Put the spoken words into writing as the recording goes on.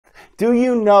Do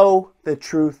you know the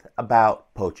truth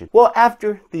about poaching? Well,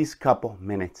 after these couple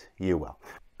minutes, you will.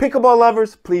 Pickleball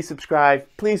lovers, please subscribe,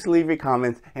 please leave your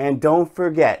comments, and don't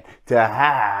forget to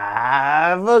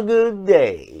have a good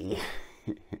day.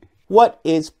 What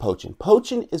is poaching?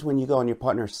 Poaching is when you go on your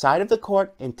partner's side of the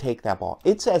court and take that ball.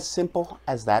 It's as simple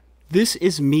as that. This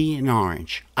is me in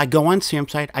orange. I go on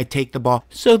Sam's side, I take the ball.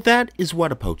 So that is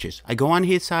what a poach is. I go on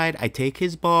his side, I take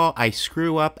his ball, I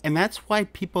screw up, and that's why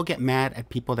people get mad at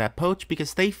people that poach,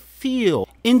 because they feel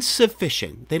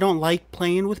insufficient. They don't like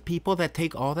playing with people that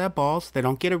take all their balls. They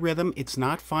don't get a rhythm. It's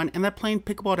not fun, and they're playing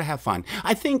pickleball to have fun.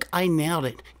 I think I nailed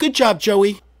it. Good job,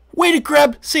 Joey. Way to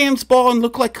grab Sam's ball and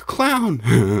look like a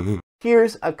clown.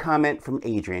 Here's a comment from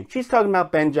Adrian. She's talking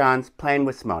about Ben Johns playing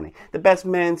with Simone, the best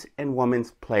men's and women's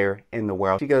player in the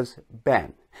world. She goes,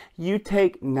 Ben, you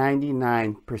take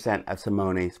 99% of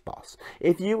Simone's balls.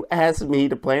 If you asked me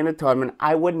to play in a tournament,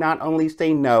 I would not only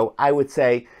say no, I would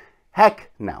say,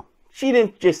 heck no. She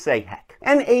didn't just say heck.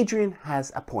 And Adrian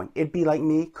has a point. It'd be like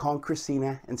me calling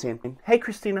Christina and saying, hey,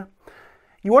 Christina,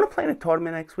 you want to play in a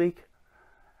tournament next week?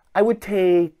 I would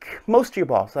take most of your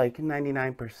balls, like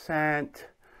 99%.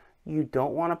 You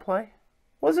don't want to play?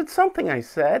 Was it something I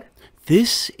said?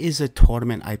 This is a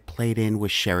tournament I played in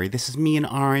with Sherry. This is me in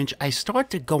orange. I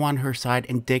start to go on her side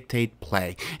and dictate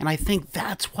play. And I think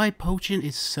that's why poaching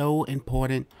is so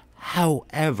important.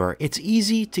 However, it's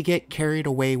easy to get carried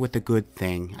away with a good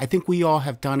thing. I think we all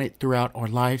have done it throughout our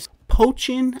lives.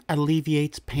 Poaching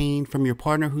alleviates pain from your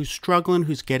partner who's struggling,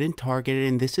 who's getting targeted,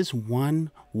 and this is one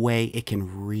way it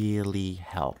can really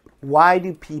help. Why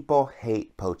do people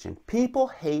hate poaching? People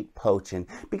hate poaching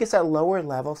because at lower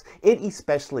levels, it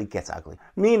especially gets ugly.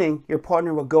 Meaning, your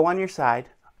partner will go on your side,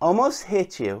 almost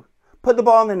hit you, put the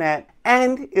ball in the net,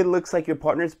 and it looks like your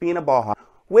partner's being a ball hog,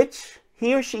 which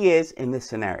he or she is in this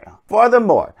scenario.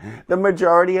 Furthermore, the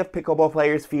majority of pickleball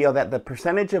players feel that the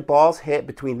percentage of balls hit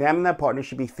between them and their partner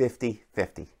should be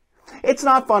 50-50. It's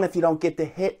not fun if you don't get to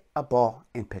hit a ball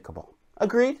in pickleball.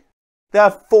 Agreed? There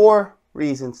are 4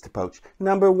 reasons to poach.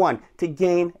 Number 1, to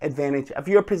gain advantage of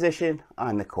your position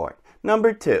on the court.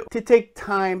 Number 2, to take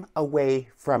time away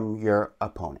from your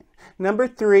opponent. Number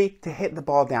 3, to hit the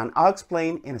ball down. I'll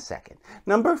explain in a second.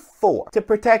 Number 4, to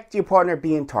protect your partner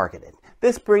being targeted.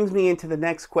 This brings me into the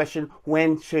next question,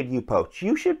 when should you poach?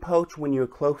 You should poach when you're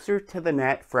closer to the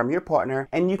net from your partner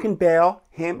and you can bail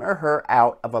him or her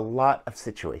out of a lot of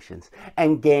situations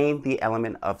and gain the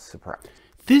element of surprise.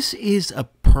 This is a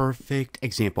perfect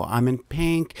example. I'm in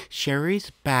pink,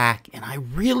 Sherry's back, and I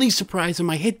really surprise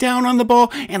him. I hit down on the ball,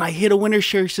 and I hit a winner.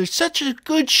 Sherry says, such a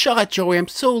good shot, Joey. I'm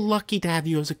so lucky to have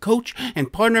you as a coach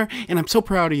and partner, and I'm so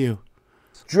proud of you.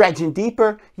 Dredging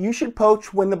deeper, you should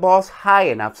poach when the ball's high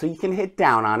enough so you can hit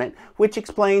down on it, which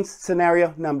explains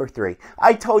scenario number 3.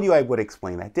 I told you I would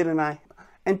explain that, didn't I?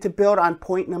 And to build on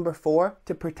point number 4,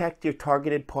 to protect your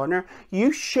targeted partner,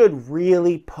 you should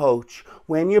really poach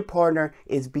when your partner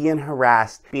is being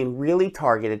harassed, being really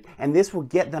targeted, and this will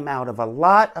get them out of a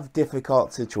lot of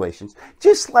difficult situations,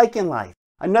 just like in life.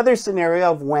 Another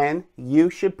scenario of when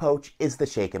you should poach is the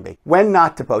shake and bake. When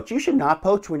not to poach. You should not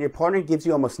poach when your partner gives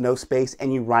you almost no space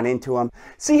and you run into them.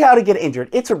 See how to get injured.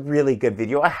 It's a really good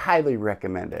video. I highly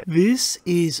recommend it. This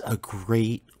is a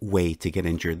great way to get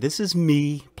injured. This is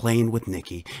me playing with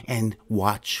Nikki, and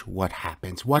watch what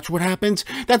happens. Watch what happens.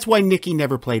 That's why Nikki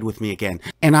never played with me again.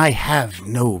 And I have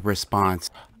no response.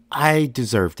 I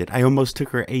deserved it. I almost took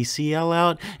her ACL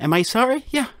out. Am I sorry?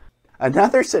 Yeah.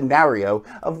 Another scenario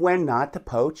of when not to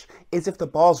poach is if the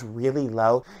ball's really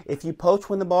low. If you poach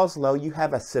when the ball's low, you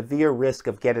have a severe risk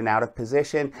of getting out of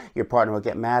position. Your partner will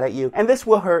get mad at you, and this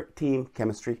will hurt team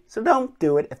chemistry. So don't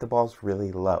do it if the ball's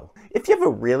really low. If you have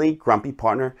a really grumpy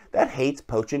partner that hates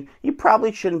poaching, you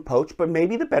probably shouldn't poach, but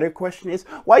maybe the better question is,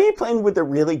 why are you playing with a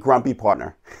really grumpy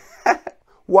partner?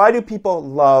 Why do people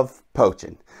love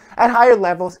poaching? At higher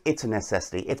levels, it's a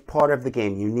necessity. It's part of the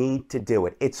game. You need to do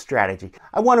it. It's strategy.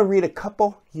 I want to read a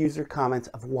couple user comments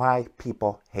of why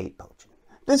people hate poaching.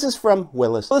 This is from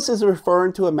Willis. Willis is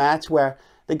referring to a match where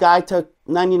the guy took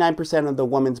 99% of the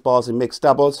women's balls in mixed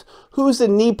doubles. Who's the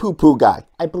knee poo-poo guy?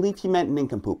 I believe he meant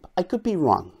nincompoop. I could be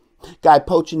wrong. Guy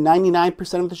poaching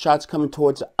 99% of the shots coming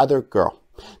towards the other girl.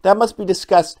 That must be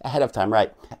discussed ahead of time,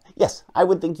 right? Yes, I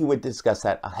would think you would discuss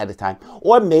that ahead of time.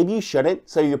 Or maybe you shouldn't,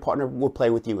 so your partner will play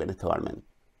with you in a tournament.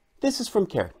 This is from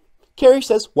Carrie. Carrie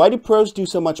says, why do pros do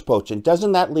so much poaching?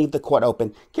 Doesn't that leave the court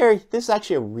open? Carrie, this is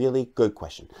actually a really good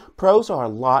question. Pros are a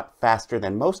lot faster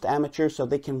than most amateurs, so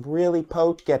they can really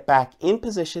poach, get back in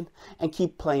position, and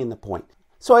keep playing the point.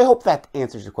 So I hope that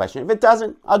answers your question. If it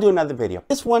doesn't, I'll do another video.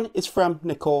 This one is from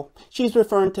Nicole. She's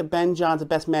referring to Ben Johns, the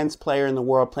best men's player in the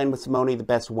world, playing with Simone, the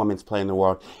best women's player in the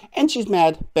world. And she's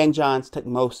mad Ben Johns took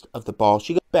most of the ball.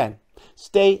 She goes, Ben,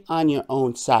 stay on your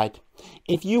own side.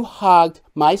 If you hogged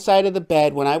my side of the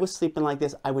bed when I was sleeping like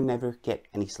this, I would never get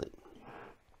any sleep.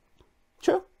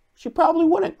 True, she probably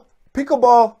wouldn't.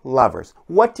 Pickleball lovers,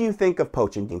 what do you think of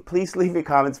poaching? Please leave your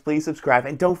comments, please subscribe,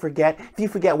 and don't forget, if you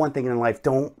forget one thing in life,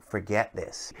 don't forget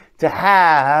this, to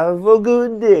have a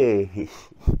good day.